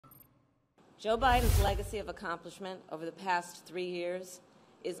Joe Biden's legacy of accomplishment over the past 3 years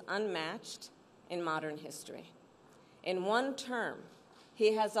is unmatched in modern history. In one term,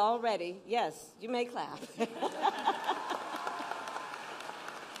 he has already, yes, you may clap.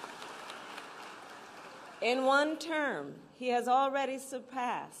 In one term, he has already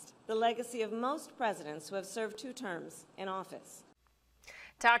surpassed the legacy of most presidents who have served 2 terms in office.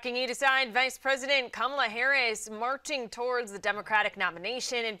 Talking each side, Vice President Kamala Harris marching towards the Democratic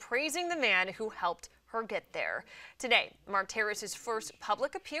nomination and praising the man who helped her get there. Today marked Harris's first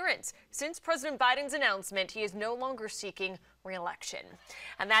public appearance since President Biden's announcement he is no longer seeking re-election.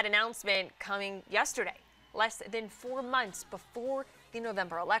 And that announcement coming yesterday, less than 4 months before the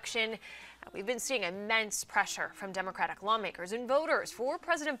November election. We've been seeing immense pressure from Democratic lawmakers and voters for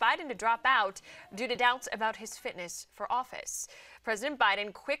President Biden to drop out due to doubts about his fitness for office. President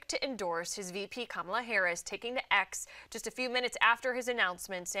Biden quick to endorse his VP Kamala Harris, taking to X just a few minutes after his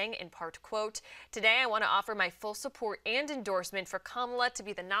announcement, saying in part, quote, "Today I want to offer my full support and endorsement for Kamala to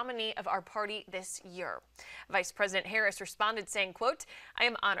be the nominee of our party this year." Vice President Harris responded saying, quote, "I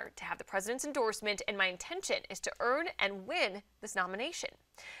am honored to have the president's endorsement and my intention is to earn and win this nomination."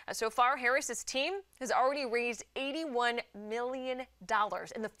 So far, Harris's team has already raised $81 million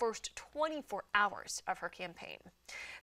in the first 24 hours of her campaign.